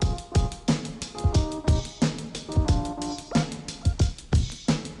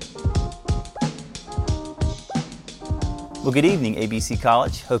Well, good evening, ABC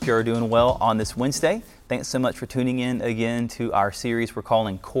College. Hope you are doing well on this Wednesday. Thanks so much for tuning in again to our series we're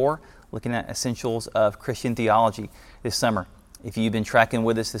calling Core, looking at essentials of Christian theology this summer. If you've been tracking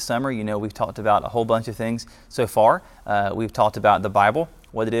with us this summer, you know we've talked about a whole bunch of things so far. We've talked about the Bible,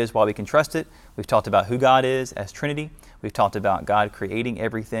 what it is, why we can trust it. We've talked about who God is as Trinity. We've talked about God creating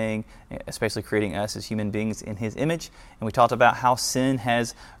everything, especially creating us as human beings in His image. And we talked about how sin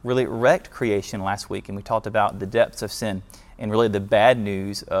has really wrecked creation last week. And we talked about the depths of sin and really the bad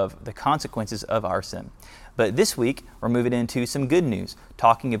news of the consequences of our sin. But this week, we're moving into some good news,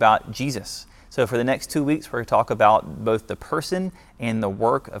 talking about Jesus. So for the next 2 weeks, we're going to talk about both the person and the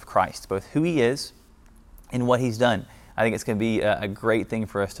work of Christ, both who He is and what He's done. I think it's going to be a great thing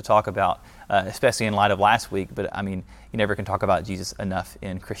for us to talk about, especially in light of last week. But I mean, you never can talk about Jesus enough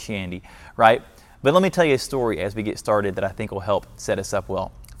in Christianity, right? But let me tell you a story as we get started that I think will help set us up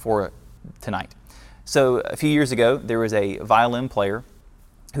well for tonight. So a few years ago, there was a violin player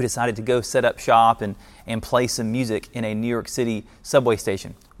who decided to go set up shop and play some music in a New York City subway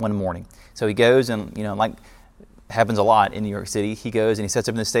station one morning. So he goes and, like happens a lot in New York City, he goes and he sets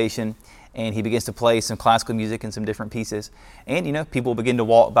up in the station and he begins to play some classical music and some different pieces. And, people begin to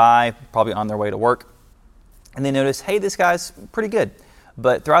walk by, probably on their way to work, and they notice, hey, this guy's pretty good.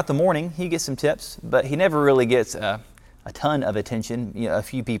 But throughout the morning, he gets some tips, but he never really gets a ton of attention. A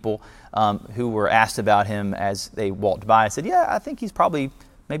few people who were asked about him as they walked by said, yeah, I think he's probably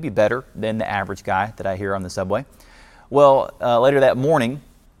maybe better than the average guy that I hear on the subway. Well, later that morning,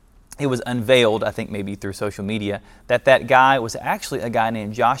 it was unveiled, I think maybe through social media, that guy was actually a guy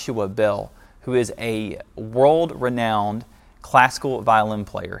named Joshua Bell, who is a world-renowned classical violin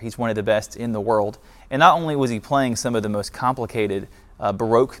player. He's one of the best in the world. And not only was he playing some of the most complicated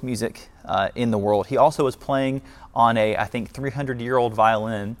Baroque music in the world, he also was playing on a, I think, 300-year-old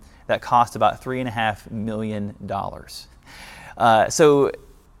violin that cost about $3.5 million. So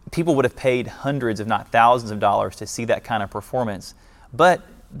people would have paid hundreds, if not thousands of dollars to see that kind of performance, but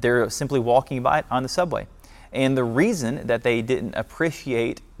they're simply walking by it on the subway. And the reason that they didn't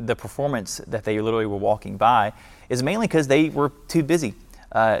appreciate the performance that they literally were walking by is mainly because they were too busy.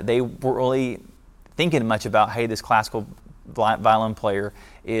 They weren't really thinking much about, hey, this classical violin player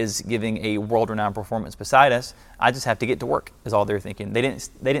is giving a world-renowned performance beside us. I just have to get to work, is all they're thinking. They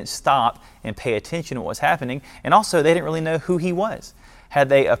didn't stop and pay attention to what was happening, and also they didn't really know who he was. Had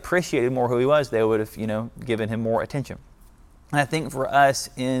they appreciated more who he was, they would have, given him more attention. And I think for us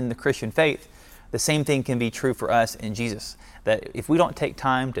in the Christian faith, the same thing can be true for us in Jesus. That if we don't take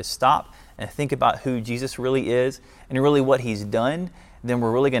time to stop and think about who Jesus really is and really what He's done, then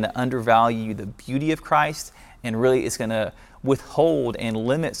we're really going to undervalue the beauty of Christ, and really it's going to withhold and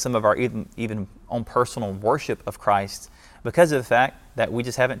limit some of our even own personal worship of Christ because of the fact that we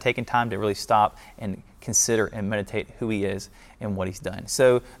just haven't taken time to really stop and consider and meditate who He is and what He's done.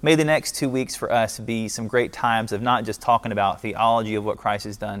 So may the next 2 weeks for us be some great times of not just talking about theology of what Christ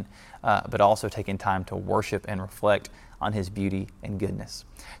has done, but also taking time to worship and reflect on His beauty and goodness.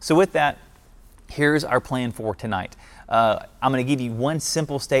 So with that, here's our plan for tonight. I'm going to give you one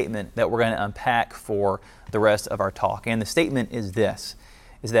simple statement that we're going to unpack for the rest of our talk. And the statement is this,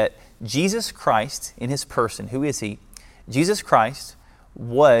 is that Jesus Christ in His person, who is He? Jesus Christ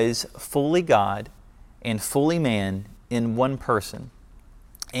was fully God and fully man in one person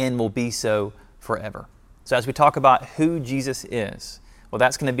and will be so forever. So as we talk about who Jesus is, well,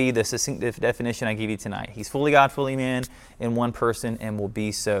 that's going to be the succinct definition I give you tonight. He's fully God, fully man in one person and will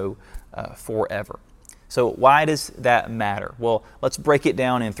be so forever. So why does that matter? Well, let's break it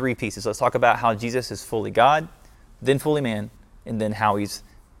down in 3 pieces. Let's talk about how Jesus is fully God, then fully man, and then how He's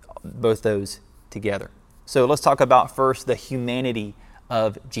both those together. So let's talk about first the humanity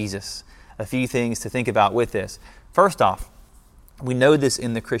of Jesus. A few things to think about with this. First off, we know this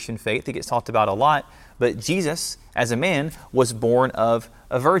in the Christian faith. It gets talked about a lot, but Jesus, as a man, was born of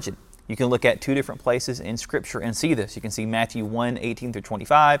a virgin. You can look at 2 different places in Scripture and see this. You can see Matthew 1:18 through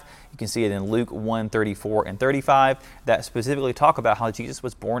 25. You can see it in Luke 1:34 and 35 that specifically talk about how Jesus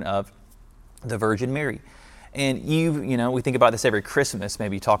was born of the Virgin Mary. And we think about this every Christmas,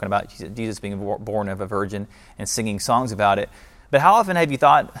 maybe talking about Jesus being born of a virgin and singing songs about it. But how often have you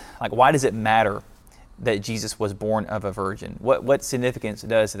thought, why does it matter that Jesus was born of a virgin? What significance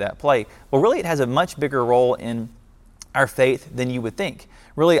does that play? Well, really, it has a much bigger role in our faith than you would think.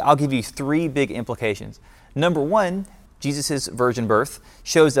 Really, I'll give you 3 big implications. Number 1, Jesus' virgin birth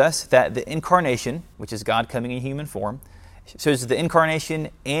shows us that the incarnation, which is God coming in human form, shows the incarnation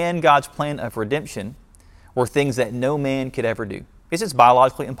and God's plan of redemption were things that no man could ever do. It's just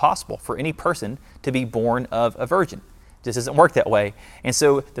biologically impossible for any person to be born of a virgin. It just doesn't work that way. And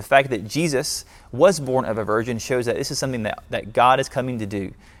so the fact that Jesus was born of a virgin shows that this is something that God is coming to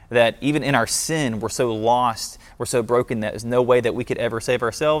do. That even in our sin, we're so lost, we're so broken that there's no way that we could ever save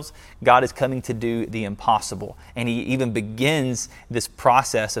ourselves. God is coming to do the impossible. And He even begins this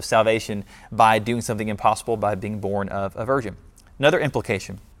process of salvation by doing something impossible by being born of a virgin. Another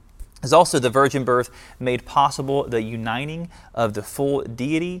implication is also the virgin birth made possible the uniting of the full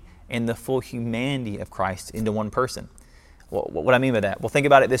deity and the full humanity of Christ into one person. Well, what do I mean by that? Well, think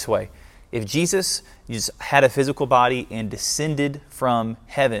about it this way. If Jesus just had a physical body and descended from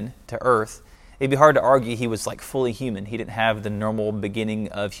heaven to earth, it'd be hard to argue He was like fully human. He didn't have the normal beginning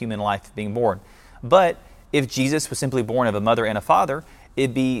of human life being born. But if Jesus was simply born of a mother and a father,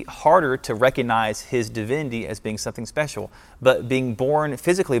 it'd be harder to recognize His divinity as being something special. But being born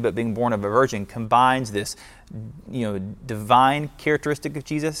physically, but being born of a virgin combines this, divine characteristic of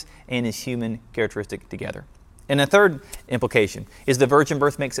Jesus and His human characteristic together. And a third implication is the virgin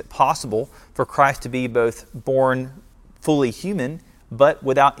birth makes it possible for Christ to be both born fully human, but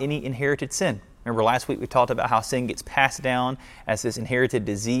without any inherited sin. Remember last week we talked about how sin gets passed down as this inherited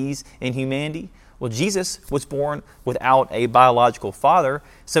disease in humanity? Well, Jesus was born without a biological father,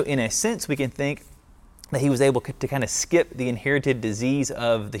 so in a sense we can think that He was able to kind of skip the inherited disease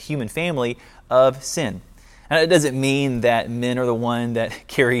of the human family of sin. Now, it doesn't mean that men are the one that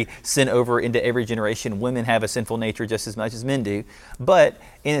carry sin over into every generation. Women have a sinful nature just as much as men do. But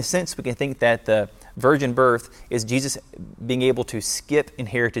in a sense, we can think that the virgin birth is Jesus being able to skip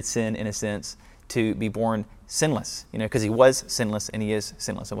inherited sin, in a sense, to be born sinless, because He was sinless and He is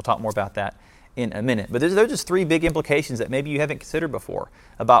sinless. And we'll talk more about that in a minute. But those are just three big implications that maybe you haven't considered before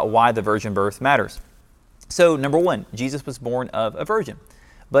about why the virgin birth matters. So, number one, Jesus was born of a virgin.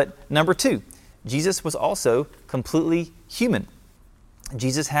 But number two, Jesus was also completely human.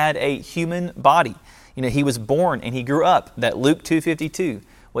 Jesus had a human body. He was born and He grew up. That Luke 2:52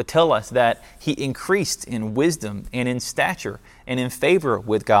 would tell us that He increased in wisdom and in stature and in favor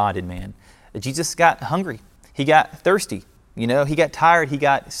with God and man. Jesus got hungry. He got thirsty. He got tired. He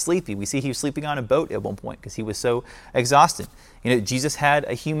got sleepy. We see He was sleeping on a boat at one point because He was so exhausted. Jesus had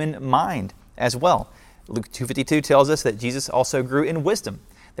a human mind as well. Luke 2:52 tells us that Jesus also grew in wisdom.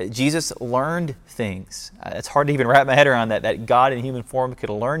 That Jesus learned things. It's hard to even wrap my head around that God in human form could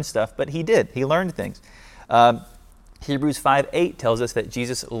learn stuff, but He did. He learned things. Hebrews 5:8 tells us that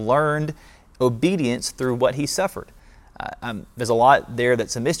Jesus learned obedience through what He suffered. There's a lot there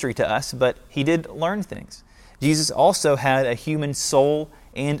that's a mystery to us, but He did learn things. Jesus also had a human soul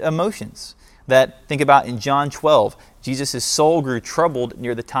and emotions. Think about in John 12, Jesus' soul grew troubled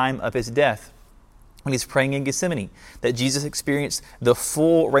near the time of His death. When He's praying in Gethsemane, that Jesus experienced the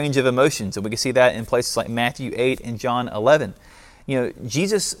full range of emotions. And we can see that in places like Matthew 8 and John 11.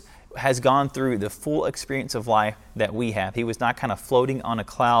 Jesus has gone through the full experience of life that we have. He was not kind of floating on a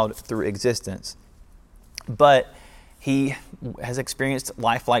cloud through existence. But He has experienced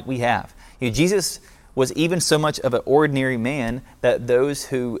life like we have. Jesus was even so much of an ordinary man that those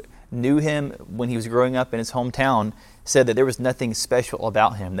who knew Him when He was growing up in His hometown said that there was nothing special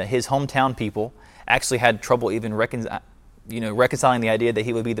about Him, that His hometown people actually had trouble even reconciling the idea that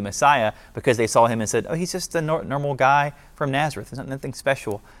He would be the Messiah because they saw Him and said, oh, He's just a normal guy from Nazareth. There's nothing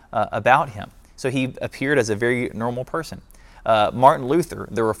special about Him. So He appeared as a very normal person. Martin Luther,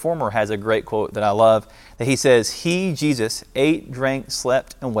 the reformer, has a great quote that I love, that he says, He, Jesus, ate, drank,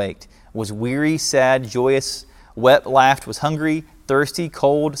 slept, and waked, was weary, sad, joyous, wept, laughed, was hungry, thirsty,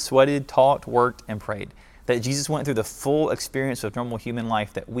 cold, sweated, talked, worked, and prayed. That Jesus went through the full experience of normal human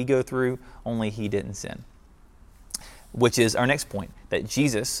life that we go through, only He didn't sin. Which is our next point, that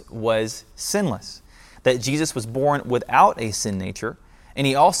Jesus was sinless. That Jesus was born without a sin nature, and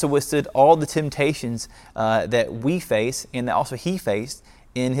He also withstood all the temptations that we face and that also He faced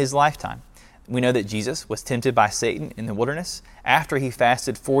in His lifetime. We know that Jesus was tempted by Satan in the wilderness after He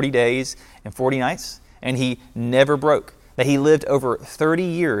fasted 40 days and 40 nights, and He never broke. That He lived over 30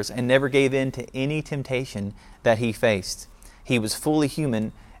 years and never gave in to any temptation that He faced. He was fully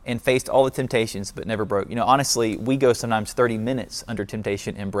human and faced all the temptations but never broke. Honestly, we go sometimes 30 minutes under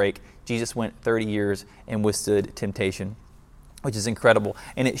temptation and break. Jesus went 30 years and withstood temptation, which is incredible.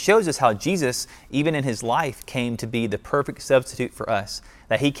 And it shows us how Jesus, even in His life, came to be the perfect substitute for us.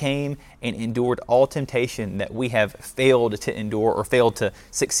 That He came and endured all temptation that we have failed to endure or failed to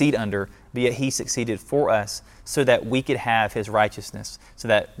succeed under, but yet He succeeded for us so that we could have His righteousness, so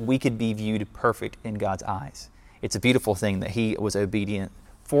that we could be viewed perfect in God's eyes. It's a beautiful thing that He was obedient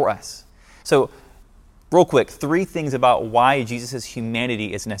for us. So, real quick, 3 things about why Jesus'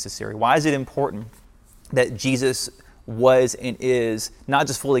 humanity is necessary. Why is it important that Jesus was and is not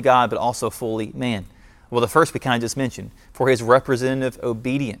just fully God, but also fully man? Well, the first we kind of just mentioned, for his representative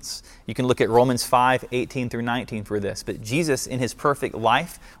obedience. You can look at Romans 5:18 through 19 for this. But Jesus, in his perfect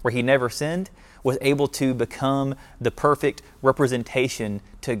life, where he never sinned, was able to become the perfect representation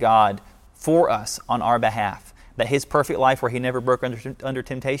to God for us on our behalf. That his perfect life, where he never broke under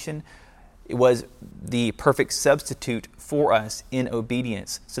temptation, it was the perfect substitute for us in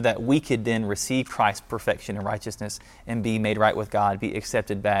obedience, so that we could then receive Christ's perfection and righteousness and be made right with God, be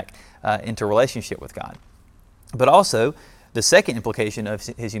accepted back into relationship with God. But also, the second implication of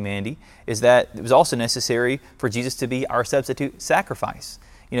his humanity is that it was also necessary for Jesus to be our substitute sacrifice.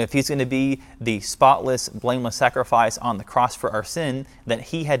 You know, if he's going to be the spotless, blameless sacrifice on the cross for our sin, that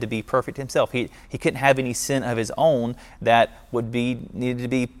he had to be perfect himself. He couldn't have any sin of his own that needed to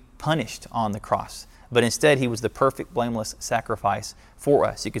be punished on the cross. But instead, he was the perfect, blameless sacrifice for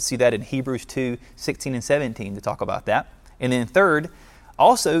us. You can see that in Hebrews 2:16 and 17 to talk about that. And then third,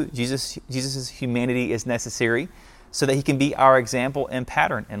 also, Jesus' humanity is necessary so that he can be our example and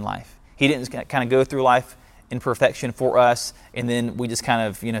pattern in life. He didn't kind of go through life in perfection for us, and then we just kind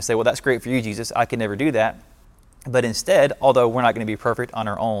of, say, well, that's great for you, Jesus. I can never do that. But instead, although we're not going to be perfect on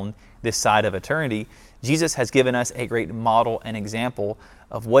our own this side of eternity, Jesus has given us a great model and example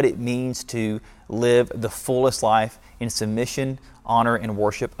of what it means to live the fullest life in submission, honor, and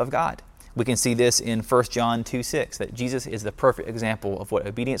worship of God. We can see this in 1 John 2:6, that Jesus is the perfect example of what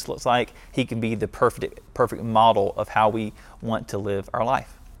obedience looks like. He can be the perfect model of how we want to live our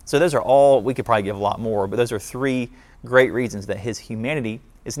life. So those are all, we could probably give a lot more, but those are three great reasons that his humanity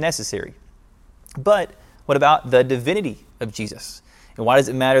is necessary. But what about the divinity of Jesus? And why does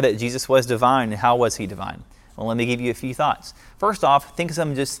it matter that Jesus was divine, and how was he divine? Well, let me give you a few thoughts. First off, think of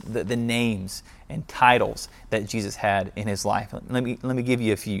some of just the names and titles that Jesus had in his life. Let me give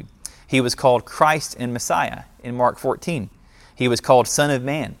you a few. He was called Christ and Messiah in Mark 14. He was called Son of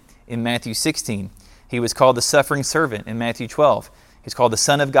Man in Matthew 16. He was called the Suffering Servant in Matthew 12. He's called the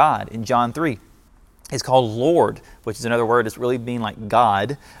Son of God in John 3. He's called Lord, which is another word that's really being like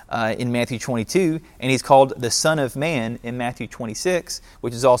God, in Matthew 22. And he's called the Son of Man in Matthew 26,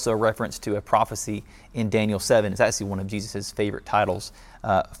 which is also a reference to a prophecy in Daniel 7. It's actually one of Jesus' favorite titles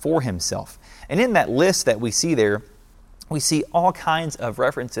for himself. And in that list that we see there, we see all kinds of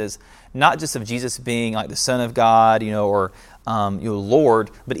references, not just of Jesus being like the Son of God, or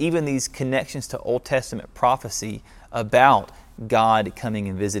Lord, but even these connections to Old Testament prophecy about God coming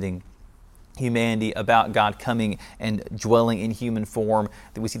and visiting humanity, about God coming and dwelling in human form.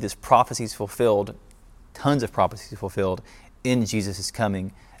 That we see this prophecies fulfilled, tons of prophecies fulfilled in Jesus'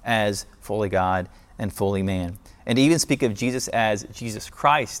 coming as fully God and fully man. And to even speak of Jesus as Jesus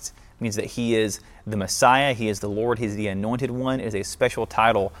Christ means that he is the Messiah, he is the Lord, he is the Anointed One. It is a special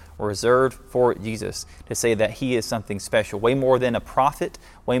title reserved for Jesus to say that he is something special, way more than a prophet,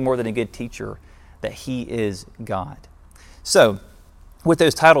 way more than a good teacher, that he is God. So, with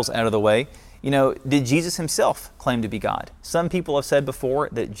those titles out of the way, did Jesus himself claim to be God? Some people have said before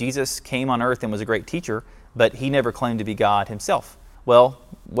that Jesus came on earth and was a great teacher, but he never claimed to be God himself. Well,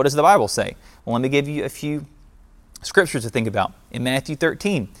 what does the Bible say? Well, let me give you a few scriptures to think about. In Matthew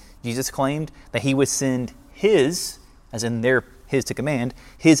 13, Jesus claimed that he would send his, as in his to command,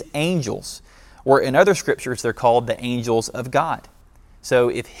 his angels. Or in other scriptures, they're called the angels of God. So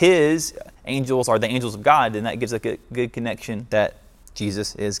if his angels are the angels of God, then that gives a good connection that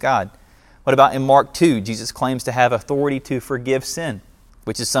Jesus is God. What about in Mark 2? Jesus claims to have authority to forgive sin,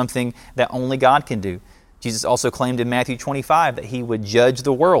 which is something that only God can do. Jesus also claimed in Matthew 25 that he would judge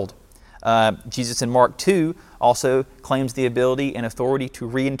the world. Jesus in Mark 2 also claims the ability and authority to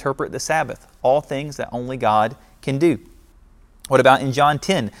reinterpret the Sabbath, all things that only God can do. What about in John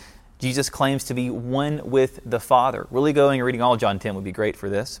 10? Jesus claims to be one with the Father. Really going and reading all John 10 would be great for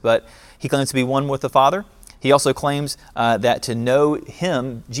this, but he claims to be one with the Father. He also claims that to know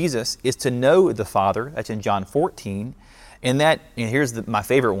him, Jesus, is to know the Father. That's in John 14. And here's my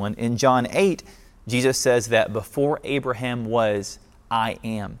favorite one. In John 8, Jesus says that before Abraham was, I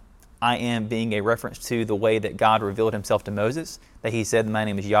am. I am being a reference to the way that God revealed himself to Moses, that he said, my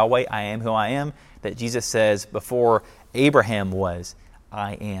name is Yahweh, I am who I am. That Jesus says, before Abraham was,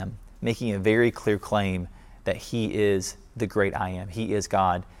 I am, making a very clear claim that he is the great I am. He is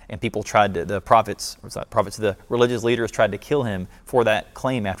God. And people the religious leaders tried to kill him for that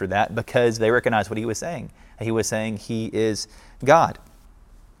claim after that because they recognized what he was saying. He was saying he is God.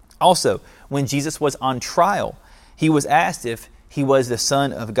 Also, when Jesus was on trial, he was asked if he was the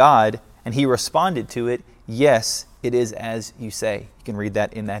Son of God, and he responded to it, yes, it is as you say. You can read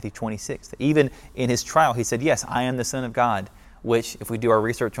that in Matthew 26. Even in his trial, he said, yes, I am the Son of God, which if we do our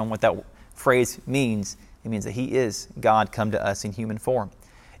research on what that phrase means, it means that he is God come to us in human form.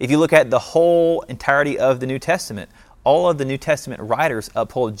 If you look at the whole entirety of the New Testament, all of the New Testament writers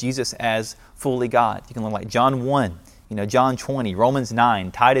uphold Jesus as fully God. You can look like John 1, John 20, Romans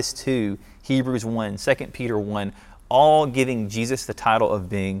 9, Titus 2, Hebrews 1, 2 Peter 1, all giving Jesus the title of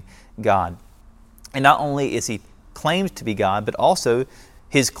being God. And not only is he claimed to be God, but also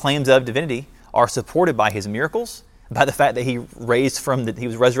his claims of divinity are supported by his miracles, by the fact that he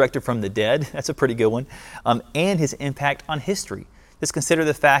was resurrected from the dead. That's a pretty good one. And his impact on history. Just consider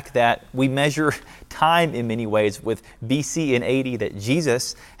the fact that we measure time in many ways with BC and AD, that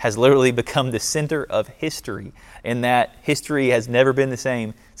Jesus has literally become the center of history, and that history has never been the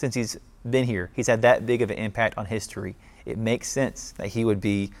same since he's been here. He's had that big of an impact on history. It makes sense that he would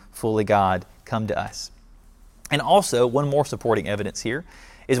be fully God come to us. And also, one more supporting evidence here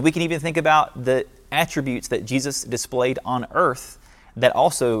is we can even think about the attributes that Jesus displayed on earth that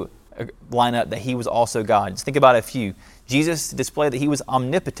also line up that he was also God. Just think about a few. Jesus displayed that he was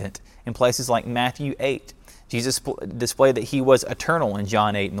omnipotent in places like Matthew 8. Jesus displayed that he was eternal in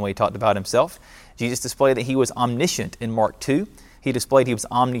John 8 in the way he talked about himself. Jesus displayed that he was omniscient in Mark 2. He displayed he was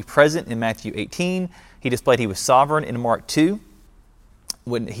omnipresent in Matthew 18. He displayed he was sovereign in Mark 2.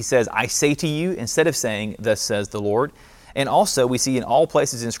 When he says, I say to you, instead of saying, thus says the Lord. And also we see in all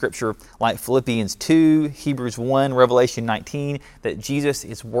places in Scripture, like Philippians 2, Hebrews 1, Revelation 19, that Jesus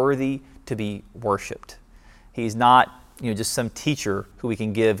is worthy to be worshiped. He's not just some teacher who we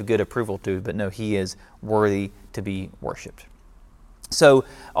can give good approval to, but no, he is worthy to be worshiped. So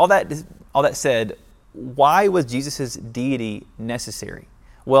all that said, why was Jesus' deity necessary?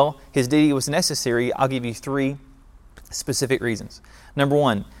 Well, his deity was necessary. I'll give you 3 specific reasons. Number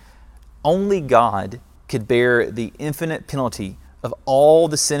 1, only God could bear the infinite penalty of all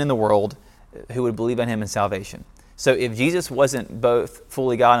the sin in the world who would believe on him in salvation. So if Jesus wasn't both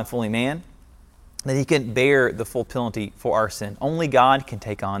fully God and fully man, then he couldn't bear the full penalty for our sin. Only God can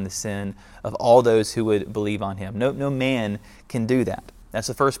take on the sin of all those who would believe on him. No man can do that. That's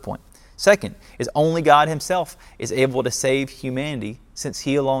the first point. Second is only God himself is able to save humanity, since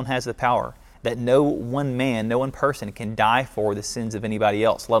he alone has the power. That no one man, no one person can die for the sins of anybody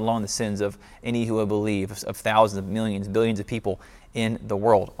else, let alone the sins of any who would believe, of thousands of millions, billions of people in the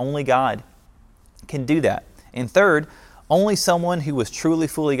world. Only God can do that. And third, only someone who was truly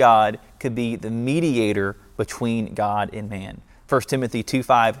fully God could be the mediator between God and man. 1 Timothy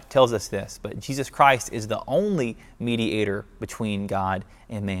 2:5 tells us this, but Jesus Christ is the only mediator between God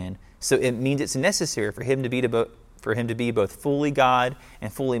and man. So it means it's necessary for him to be both fully God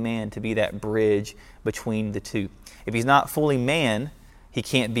and fully man, to be that bridge between the two. If he's not fully man, he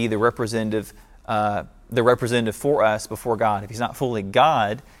can't be the representative for us before God. If he's not fully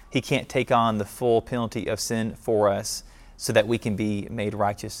God, he can't take on the full penalty of sin for us, so that we can be made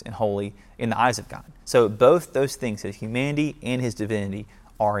righteous and holy in the eyes of God. So both those things, his humanity and his divinity,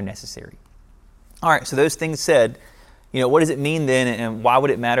 are necessary. All right, so those things said, what does it mean then, and why would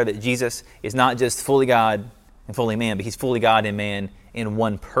it matter that Jesus is not just fully God and fully man, but he's fully God and man in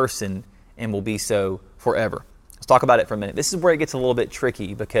one person and will be so forever? Let's talk about it for a minute. This is where it gets a little bit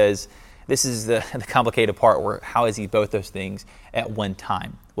tricky, because this is the complicated part, where how is he both those things at one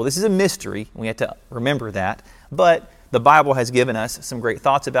time? Well, this is a mystery. We have to remember that. But the Bible has given us some great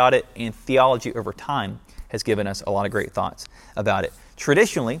thoughts about it, and theology over time has given us a lot of great thoughts about it.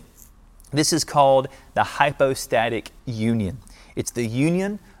 Traditionally, this is called the hypostatic union. It's the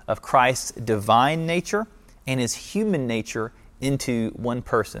union of Christ's divine nature and his human nature into one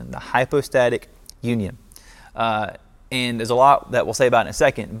person, the hypostatic union. And there's a lot that we'll say about in a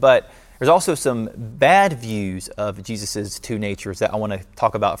second, but there's also some bad views of Jesus' two natures that I want to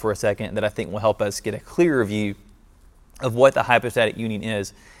talk about for a second, that I think will help us get a clearer view of what the hypostatic union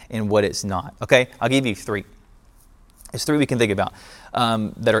is and what it's not. Okay, I'll give you 3. There's 3 we can think about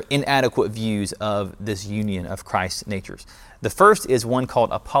that are inadequate views of this union of Christ's natures. The first is one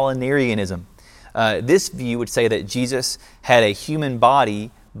called Apollinarianism. This view would say that Jesus had a human body,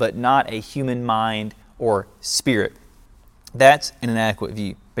 but not a human mind or spirit. That's an inadequate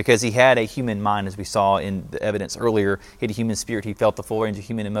view, because he had a human mind, as we saw in the evidence earlier. He had a human spirit. He felt the full range of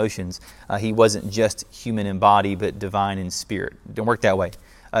human emotions. He wasn't just human in body, but divine in spirit. It don't work that way.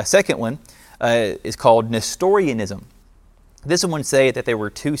 Second one is called Nestorianism. This one would say that there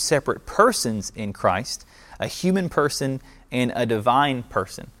were 2 separate persons in Christ, a human person and a divine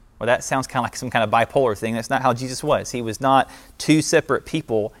person. Well, that sounds kind of like some kind of bipolar thing. That's not how Jesus was. He was not 2 separate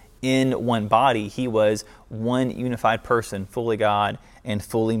people in one body. He was one unified person, fully God and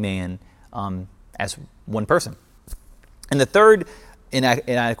fully man, as one person. And the third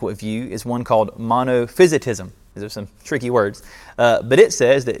inadequate view is one called monophysitism. These are some tricky words. But it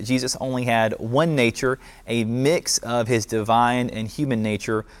says that Jesus only had one nature, a mix of his divine and human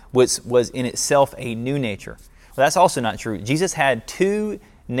nature, which was in itself a new nature. Well, that's also not true. Jesus had two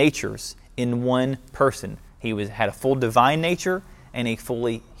natures in one person. He had a full divine nature and a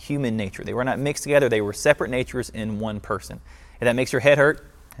fully human nature. They were not mixed together. They were separate natures in one person. If that makes your head hurt,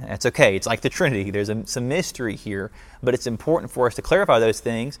 that's okay. It's like the Trinity. There's some mystery here, but it's important for us to clarify those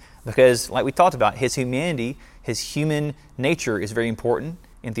things because, like we talked about, his humanity, his human nature is very important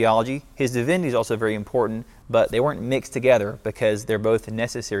in theology. His divinity is also very important, but they weren't mixed together because they're both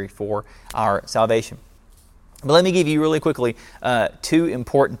necessary for our salvation. But let me give you really quickly two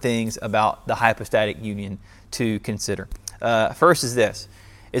important things about the hypostatic union to consider. First is this,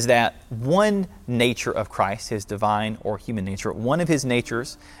 is that one nature of Christ, his divine or human nature, one of his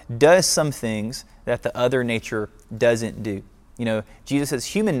natures does some things that the other nature doesn't do. You know, Jesus'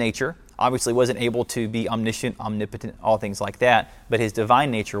 human nature obviously wasn't able to be omniscient, omnipotent, all things like that, but his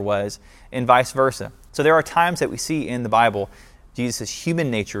divine nature was, and vice versa. So there are times that we see in the Bible Jesus' human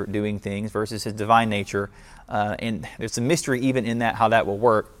nature doing things versus his divine nature, and there's some mystery even in that, how that will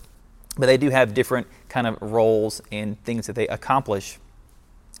work. But they do have different kind of roles and things that they accomplish,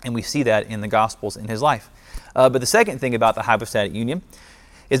 and we see that in the Gospels in his life. But the second thing about the hypostatic union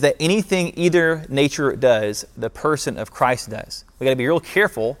is that anything either nature does, the person of Christ does. We've got to be real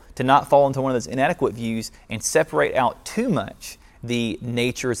careful to not fall into one of those inadequate views and separate out too much the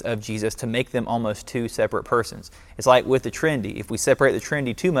natures of Jesus to make them almost two separate persons. It's like with the Trinity. If we separate the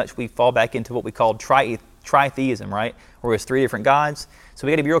Trinity too much, we fall back into what we call tritheism, right? Where it's three different gods. So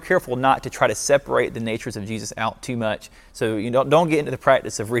we got to be real careful not to try to separate the natures of Jesus out too much. So you don't get into the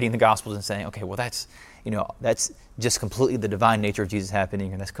practice of reading the Gospels and saying, okay, well that's just completely the divine nature of Jesus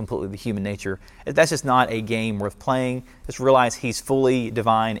happening, and that's completely the human nature. That's just not a game worth playing. Just realize he's fully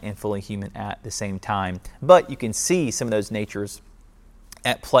divine and fully human at the same time. But you can see some of those natures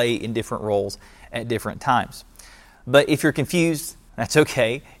at play in different roles at different times. But if you're confused, that's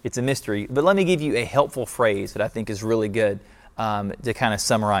okay. It's a mystery. But let me give you a helpful phrase that I think is really good to kind of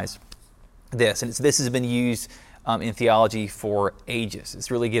summarize this. And this has been used in theology for ages.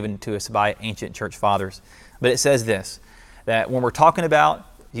 It's really given to us by ancient church fathers. But it says this, that when we're talking about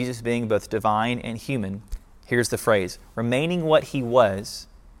Jesus being both divine and human, here's the phrase, remaining what he was,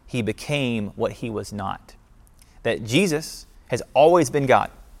 he became what he was not. That Jesus has always been God.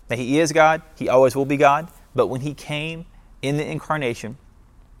 That he is God, he always will be God. But when he came in the incarnation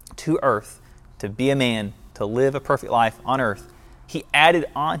to earth to be a man, to live a perfect life on earth, he added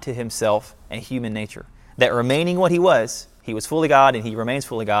onto himself a human nature. That remaining what he was fully God and he remains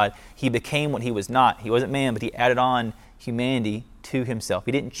fully God. He became what he was not. He wasn't man, but he added on humanity to himself.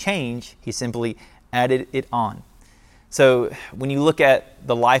 He didn't change, he simply added it on. So when you look at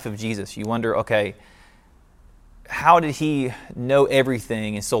the life of Jesus, you wonder, okay, how did he know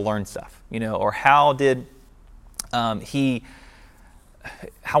everything and still learn stuff? Or how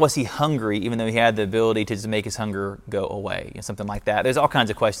was he hungry even though he had the ability to just make his hunger go away? Something like that. There's all kinds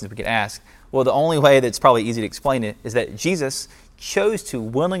of questions we could ask. Well, the only way that's probably easy to explain it is that Jesus chose to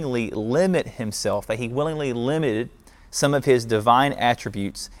willingly limit himself, that he willingly limited some of his divine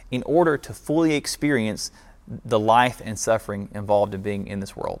attributes in order to fully experience the life and suffering involved in being in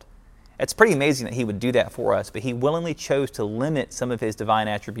this world. It's pretty amazing that he would do that for us, but he willingly chose to limit some of his divine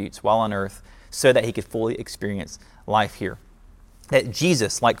attributes while on earth so that he could fully experience life here. That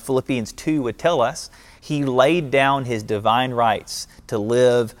Jesus, like Philippians 2 would tell us, he laid down his divine rights to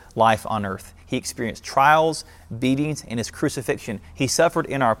live life on earth. He experienced trials, beatings, and his crucifixion. He suffered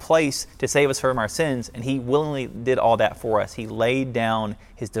in our place to save us from our sins, and he willingly did all that for us. He laid down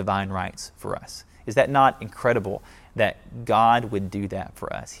his divine rights for us. Is that not incredible that God would do that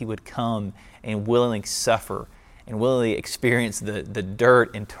for us? He would come and willingly suffer and willingly experience the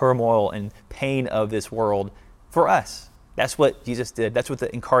dirt and turmoil and pain of this world for us. That's what Jesus did. That's what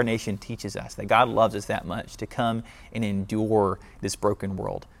the incarnation teaches us, that God loves us that much to come and endure this broken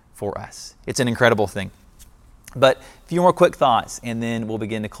world for us. It's an incredible thing. But a few more quick thoughts, and then we'll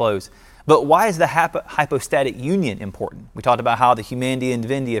begin to close. But why is the hypostatic union important? We talked about how the humanity and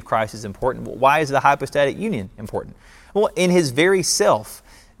divinity of Christ is important. But why is the hypostatic union important? Well, in his very self,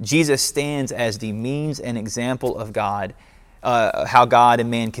 Jesus stands as the means and example of God, how God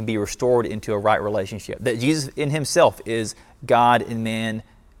and man can be restored into a right relationship. That Jesus in himself is God and man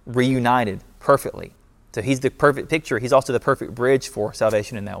reunited perfectly. So he's the perfect picture. He's also the perfect bridge for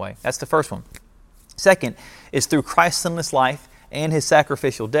salvation in that way. That's the first one. Second is through Christ's sinless life and his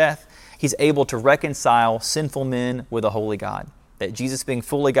sacrificial death, he's able to reconcile sinful men with a holy God. That Jesus being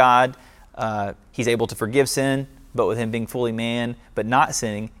fully God, he's able to forgive sin, but with him being fully man, but not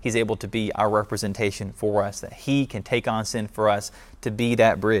sinning, he's able to be our representation for us, that he can take on sin for us to be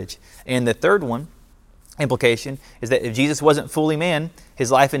that bridge. And the third one, implication, is that if Jesus wasn't fully man,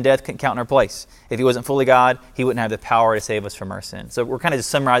 his life and death couldn't count in our place. If he wasn't fully God, he wouldn't have the power to save us from our sin. So we're kind of just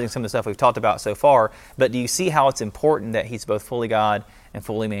summarizing some of the stuff we've talked about so far, but do you see how it's important that he's both fully God and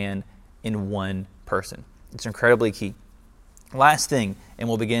fully man in one person? It's incredibly key. Last thing, and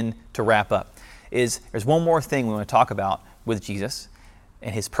we'll begin to wrap up, is there's one more thing we want to talk about with Jesus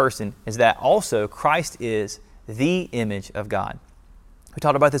and his person, is that also Christ is the image of God. We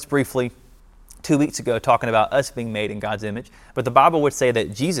talked about this briefly 2 weeks ago, talking about us being made in God's image, but the Bible would say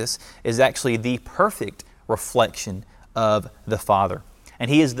that Jesus is actually the perfect reflection of the Father. And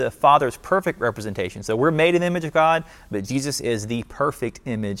he is the Father's perfect representation. So we're made in the image of God, but Jesus is the perfect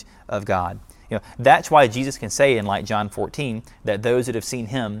image of God. That's why Jesus can say in like John 14 that those that have seen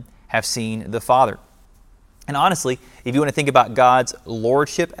him have seen the Father. And honestly, if you want to think about God's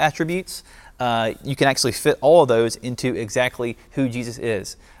lordship attributes, you can actually fit all of those into exactly who Jesus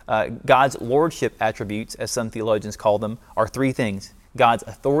is. God's lordship attributes, as some theologians call them, are three things: God's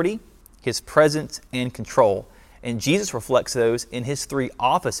authority, his presence, and control. And Jesus reflects those in his three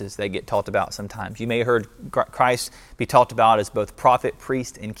offices that get talked about sometimes. You may have heard Christ be talked about as both prophet,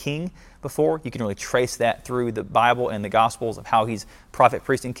 priest, and king before. You can really trace that through the Bible and the Gospels of how he's prophet,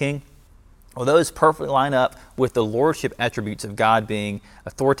 priest, and king. Well, those perfectly line up with the lordship attributes of God being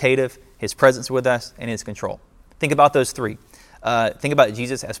authoritative, his presence with us, and his control. Think about those three. Think about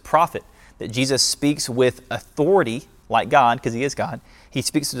Jesus as prophet, that Jesus speaks with authority like God, because he is God. He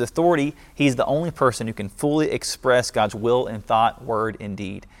speaks with authority. He's the only person who can fully express God's will in thought, word, and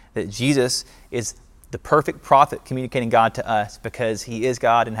deed. That Jesus is the perfect prophet communicating God to us because he is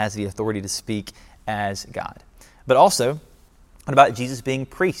God and has the authority to speak as God. But also, what about Jesus being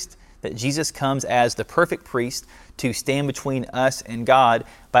priest? That Jesus comes as the perfect priest to stand between us and God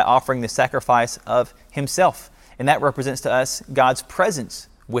by offering the sacrifice of himself. And that represents to us God's presence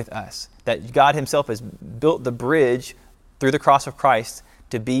with us. That God himself has built the bridge through the cross of Christ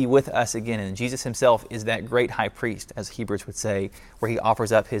to be with us again. And Jesus himself is that great high priest, as Hebrews would say, where he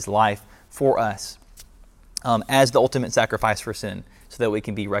offers up his life for us as the ultimate sacrifice for sin so that we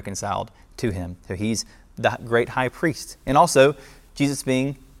can be reconciled to him. So he's the great high priest. And also, Jesus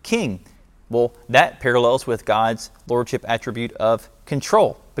being king. Well, that parallels with God's lordship attribute of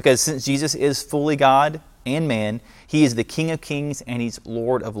control. Because since Jesus is fully God and man, he is the King of kings and he's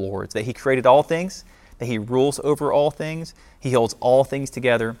Lord of lords. That he created all things, that he rules over all things, he holds all things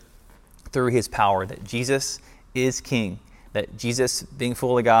together through his power. That Jesus is king. That Jesus, being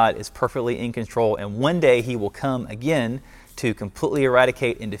fully God, is perfectly in control. And one day he will come again to completely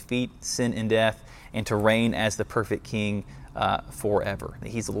eradicate and defeat sin and death and to reign as the perfect king forever. That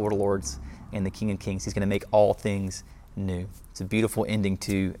he's the Lord of lords and the King of kings. He's going to make all things new. It's a beautiful ending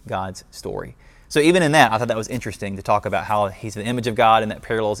to God's story. So even in that, I thought that was interesting to talk about how he's the image of God, and that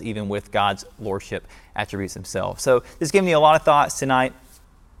parallels even with God's lordship attributes himself. So this gave me a lot of thoughts tonight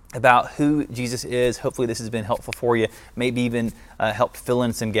about who Jesus is. Hopefully this has been helpful for you. Maybe even helped fill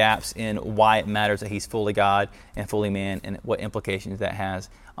in some gaps in why it matters that he's fully God and fully man and what implications that has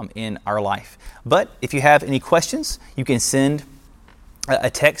in our life. But if you have any questions, you can send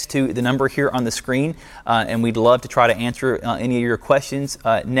a text to the number here on the screen, and we'd love to try to answer any of your questions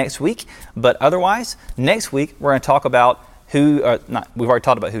next week. But otherwise, next week we're going to talk about we've already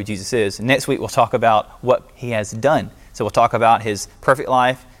talked about who Jesus is. Next week we'll talk about what he has done. So we'll talk about his perfect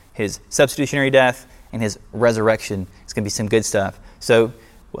life, his substitutionary death, and his resurrection. It's going to be some good stuff. So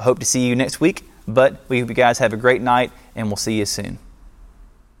we hope to see you next week, but we hope you guys have a great night, and we'll see you soon.